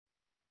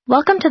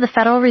Welcome to the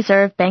Federal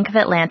Reserve Bank of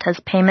Atlanta's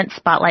Payment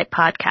Spotlight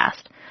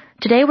podcast.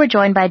 Today we're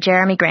joined by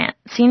Jeremy Grant,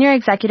 Senior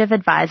Executive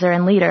Advisor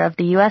and leader of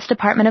the U.S.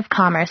 Department of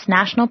Commerce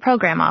National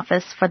Program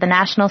Office for the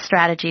National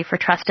Strategy for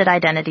Trusted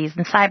Identities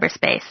in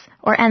Cyberspace,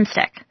 or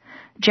NSTIC.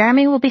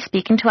 Jeremy will be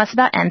speaking to us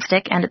about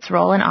NSTIC and its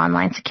role in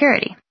online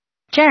security.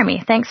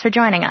 Jeremy, thanks for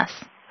joining us.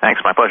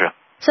 Thanks, my pleasure.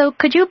 So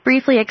could you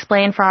briefly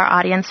explain for our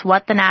audience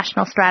what the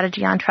National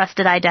Strategy on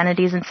Trusted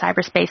Identities in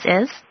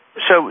Cyberspace is?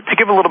 So to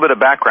give a little bit of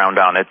background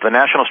on it, the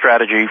National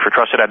Strategy for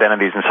Trusted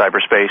Identities in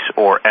Cyberspace,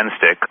 or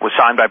NSTIC, was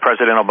signed by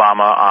President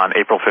Obama on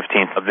April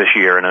 15th of this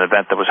year in an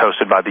event that was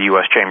hosted by the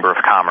U.S. Chamber of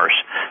Commerce.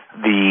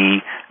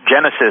 The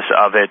genesis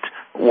of it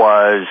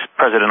was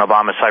President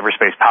Obama's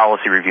cyberspace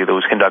policy review that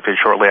was conducted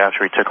shortly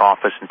after he took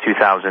office in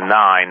 2009,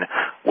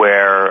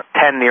 where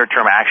 10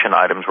 near-term action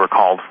items were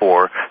called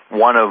for,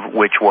 one of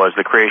which was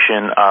the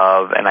creation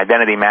of an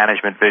identity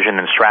management vision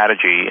and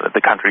strategy that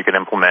the country could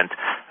implement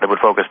that would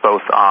focus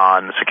both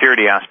on the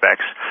security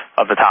aspects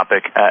of the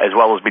topic as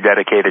well as be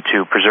dedicated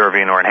to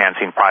preserving or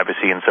enhancing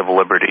privacy and civil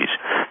liberties.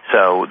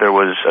 So there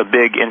was a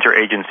big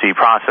interagency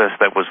process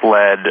that was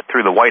led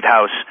through the White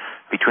House.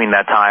 Between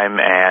that time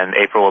and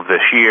April of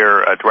this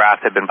year, a draft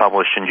had been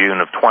published in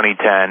June of 2010,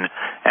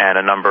 and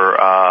a number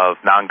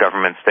of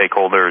non-government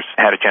stakeholders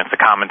had a chance to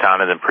comment on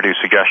it and produce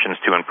suggestions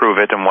to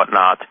improve it and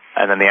whatnot.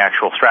 And then the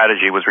actual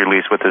strategy was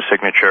released with his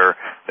signature,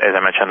 as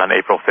I mentioned, on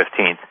April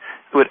 15th.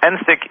 What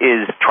NSTIC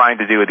is trying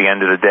to do at the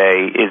end of the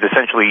day is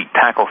essentially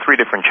tackle three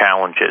different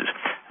challenges.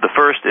 The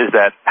first is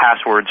that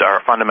passwords are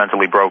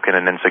fundamentally broken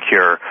and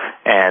insecure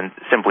and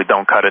simply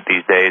don't cut it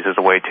these days as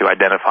a way to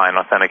identify and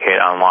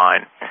authenticate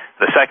online.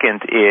 The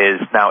second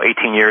is now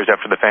 18 years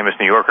after the famous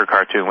New Yorker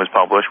cartoon was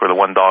published where the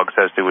one dog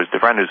says to his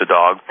friend who's a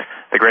dog,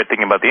 the great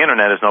thing about the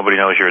internet is nobody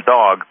knows you're a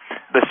dog.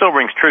 This still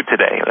rings true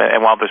today.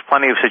 And while there's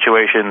plenty of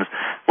situations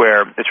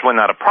where it's really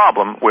not a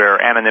problem, where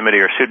anonymity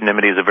or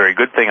pseudonymity is a very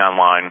good thing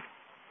online,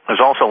 there's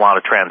also a lot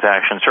of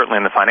transactions, certainly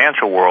in the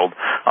financial world,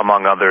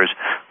 among others,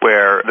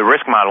 where the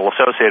risk model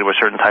associated with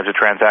certain types of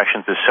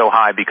transactions is so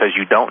high because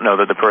you don't know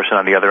that the person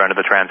on the other end of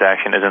the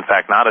transaction is in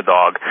fact not a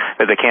dog,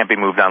 that they can't be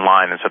moved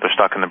online, and so they're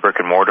stuck in the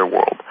brick-and-mortar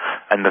world.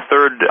 And the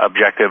third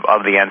objective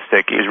of the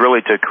NSTIC is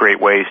really to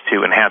create ways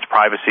to enhance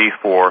privacy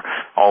for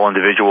all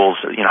individuals.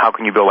 How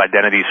can you build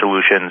identity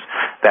solutions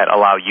that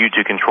allow you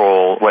to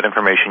control what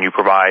information you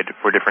provide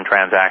for different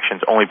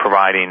transactions, only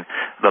providing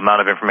the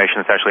amount of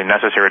information that's actually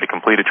necessary to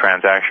complete a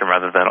transaction,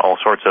 rather than all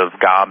sorts of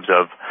gobs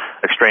of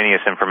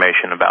extraneous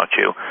information about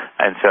you.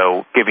 And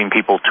so giving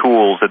people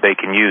tools that they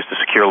can use to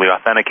securely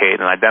authenticate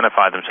and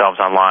identify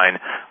themselves online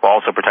while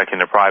also protecting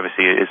their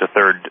privacy is a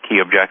third key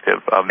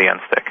objective of the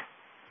NSTIC.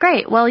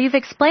 Great. Well, you've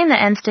explained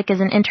that NSTIC is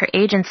an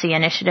interagency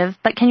initiative,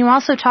 but can you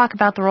also talk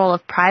about the role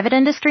of private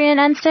industry in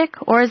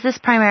NSTIC, or is this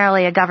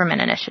primarily a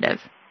government initiative?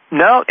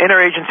 No,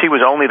 interagency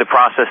was only the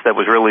process that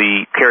was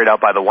really carried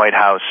out by the White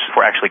House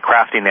for actually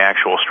crafting the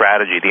actual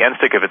strategy. The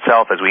NSTIC of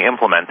itself, as we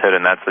implemented,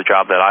 and that's the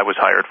job that I was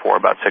hired for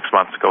about 6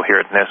 months ago here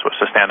at NIST, was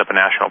to stand up a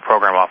national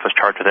program office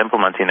charged with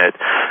implementing it,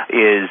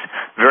 is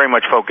very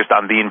much focused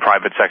on being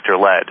private sector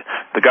led.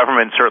 The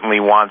government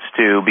certainly wants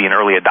to be an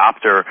early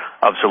adopter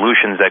of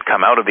solutions that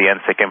come out of the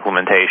NSTIC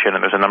implementation, and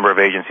there's a number of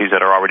agencies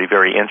that are already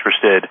very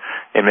interested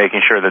in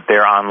making sure that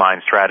their online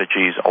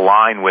strategies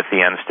align with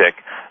the NSTIC.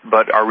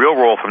 But our real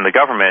role from the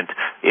government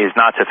is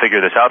not to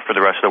figure this out for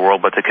the rest of the world,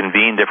 but to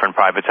convene different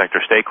private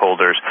sector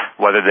stakeholders,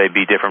 whether they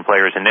be different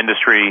players in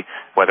industry,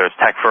 whether it's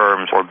tech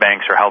firms or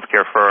banks or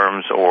healthcare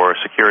firms or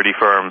security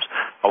firms,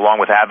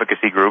 along with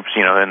advocacy groups,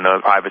 in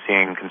the privacy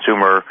and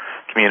consumer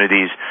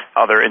communities,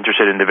 other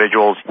interested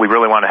individuals. We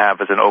really want to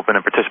have as an open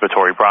and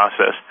participatory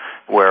process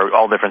where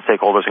all different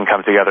stakeholders can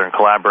come together and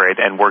collaborate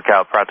and work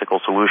out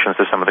practical solutions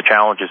to some of the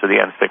challenges that the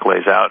NSTIC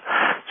lays out.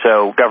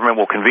 So government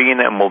will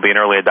convene and will be an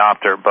early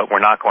adopter, but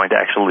we're not going to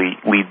actually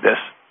lead this.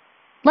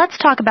 Let's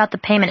talk about the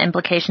payment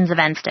implications of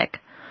NSTIC.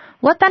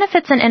 What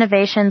benefits and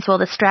innovations will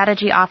the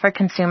strategy offer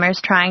consumers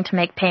trying to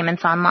make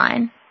payments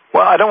online?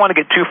 Well, I don't want to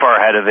get too far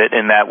ahead of it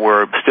in that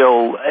we're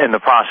still in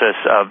the process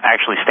of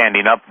actually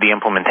standing up the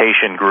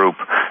implementation group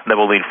that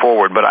will lead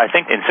forward. But I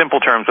think in simple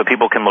terms, what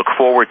people can look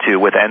forward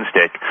to with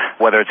NSTIC,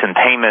 whether it's in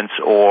payments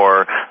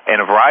or in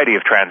a variety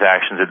of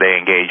transactions that they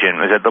engage in,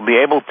 is that they'll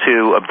be able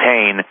to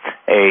obtain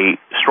a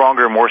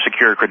stronger, more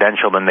secure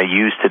credential than they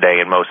use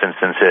today in most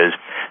instances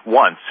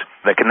once,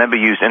 that can then be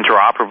used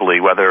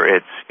interoperably, whether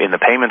it's in the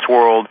payments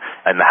world,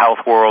 in the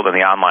health world, in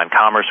the online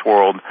commerce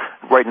world.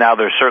 Right now,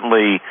 there's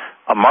certainly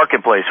a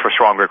marketplace for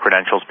stronger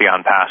credentials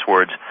beyond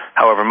passwords.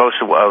 However, most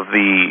of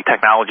the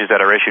technologies that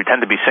are issued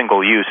tend to be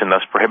single-use and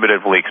thus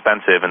prohibitively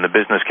expensive. And the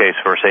business case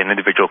for, say, an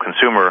individual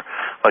consumer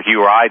like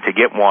you or I to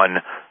get one,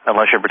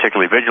 unless you're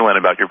particularly vigilant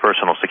about your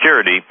personal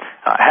security,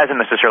 hasn't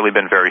necessarily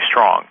been very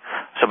strong.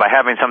 So by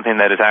having something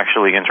that is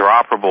actually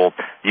interoperable,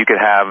 you could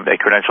have a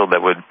credential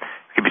that it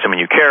could be something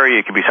you carry,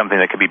 it could be something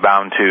that could be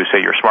bound to,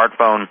 say, your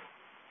smartphone,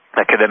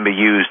 that could then be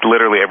used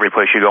literally every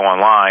place you go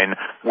online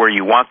where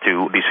you want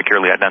to be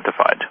securely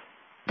identified.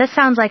 This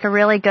sounds like a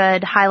really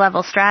good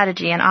high-level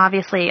strategy, and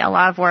obviously a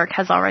lot of work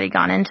has already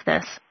gone into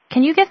this.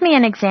 Can you give me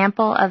an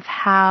example of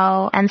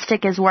how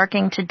NSTIC is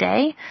working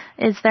today?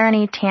 Is there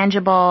any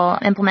tangible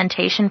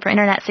implementation for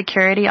Internet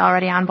security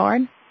already on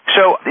board?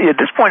 So at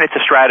this point, it's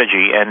a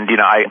strategy, and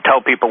I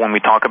tell people when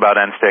we talk about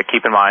NSTIC,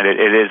 keep in mind it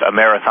is a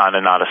marathon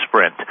and not a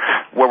sprint.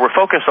 Where we're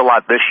focused a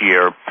lot this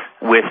year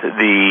with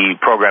the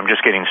program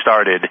just getting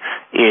started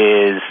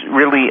is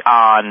really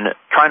on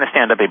trying to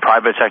stand up a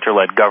private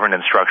sector-led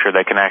governance structure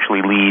that can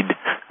actually lead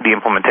the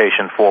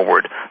implementation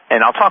forward.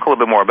 And I'll talk a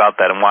little bit more about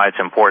that and why it's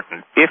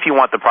important. If you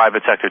want the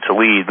private sector to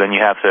lead, then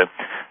you have to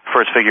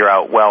first figure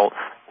out, well,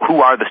 who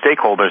are the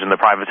stakeholders in the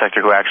private sector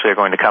who actually are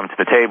going to come to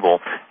the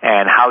table,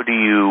 and how do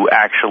you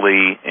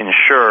actually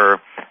ensure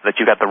that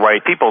you've got the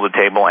right people at the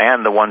table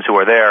and the ones who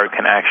are there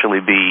can actually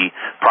be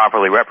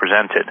properly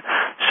represented.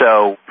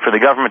 So for the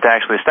government to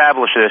actually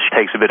establish this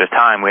takes a bit of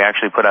time. We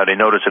actually put out a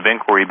notice of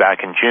inquiry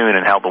back in June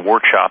and held a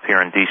workshop here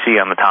in D.C.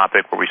 on the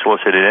topic where we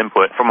solicited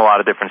input from a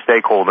lot of different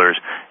stakeholders,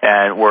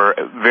 and we're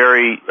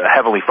very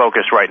heavily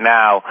focused right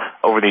now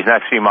over these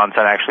next few months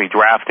on actually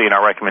drafting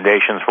our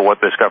recommendations for what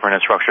this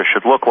governance structure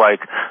should look like,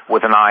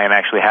 with an eye on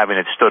actually having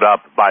it stood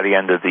up by the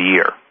end of the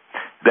year.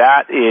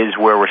 That is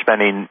where we're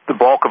spending the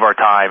bulk of our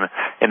time,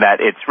 in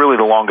that it's really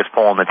the longest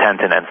pole in the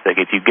tent in NSTIC.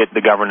 If you get the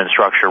governance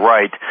structure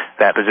right,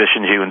 that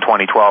positions you in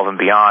 2012 and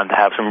beyond to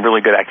have some really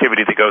good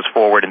activity that goes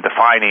forward in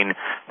defining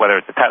whether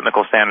it's the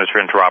technical standards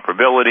for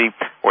interoperability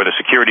or the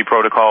security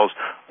protocols,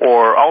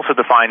 or also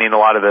defining a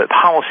lot of the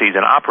policies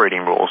and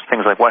operating rules,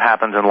 things like what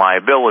happens in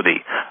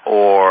liability,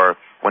 or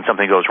when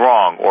something goes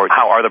wrong, or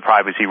how are the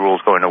privacy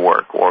rules going to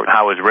work, or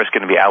how is risk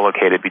going to be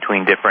allocated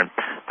between different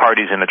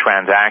parties in a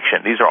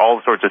transaction. These are all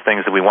sorts of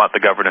things that we want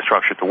the governance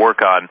structure to work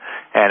on,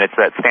 and it's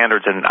that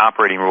standards and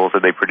operating rules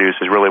that they produce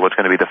is really what's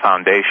going to be the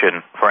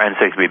foundation for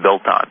NSTIC to be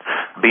built on.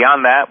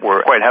 Beyond that,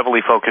 we're quite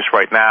heavily focused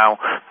right now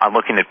on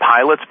looking at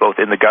pilots, both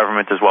in the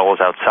government as well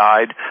as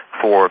outside.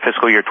 For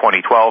fiscal year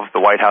 2012,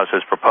 the White House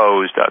has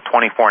proposed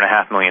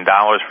 $24.5 million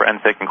for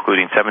NSTIC,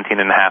 including $17.5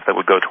 million that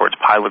would go towards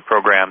pilot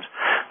programs.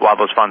 While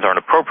those funds aren't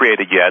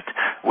appropriated yet,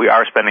 we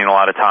are spending a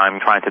lot of time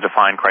trying to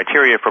define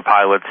criteria for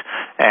pilots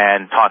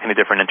and talking to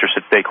different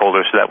interested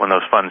stakeholders so that when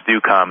those funds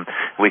do come,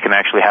 we can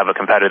actually have a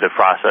competitive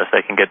process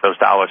that can get those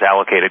dollars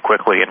allocated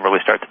quickly and really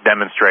start to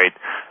demonstrate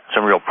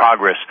some real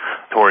progress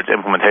towards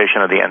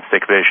implementation of the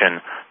NSTIC vision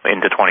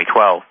into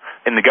 2012.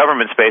 In the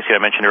government space, I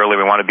mentioned earlier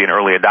we want to be an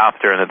early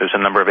adopter, and that there's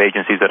a number of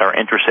agencies that are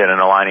interested in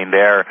aligning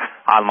their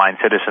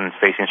online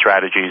citizens-facing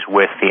strategies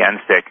with the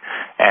NSTIC.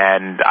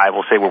 And I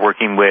will say we're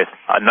working with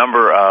a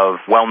number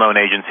of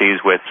well-known agencies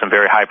with some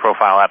very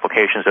high-profile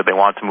applications that they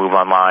want to move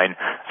online,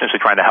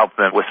 essentially trying to help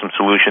them with some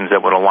solutions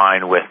that would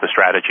align with the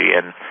strategy.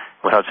 And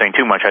without saying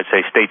too much, I'd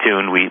say stay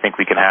tuned. We think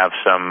we can have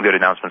some good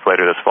announcements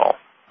later this fall.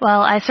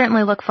 Well, I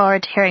certainly look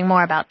forward to hearing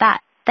more about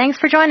that. Thanks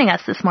for joining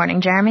us this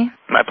morning, Jeremy.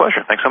 My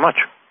pleasure. Thanks so much.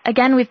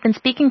 Again, we've been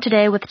speaking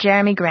today with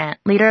Jeremy Grant,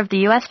 leader of the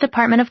U.S.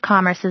 Department of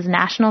Commerce's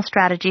National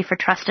Strategy for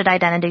Trusted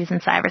Identities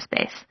in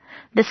Cyberspace.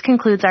 This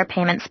concludes our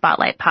Payment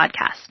Spotlight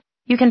podcast.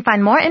 You can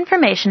find more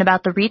information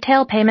about the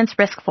Retail Payments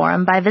Risk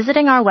Forum by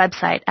visiting our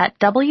website at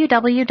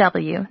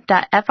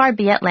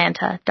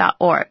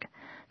www.frbatlanta.org.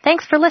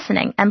 Thanks for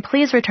listening, and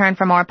please return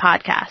for more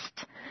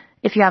podcasts.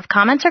 If you have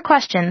comments or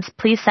questions,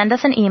 please send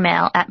us an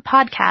email at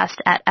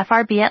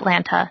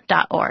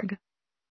podcast@frbatlanta.org.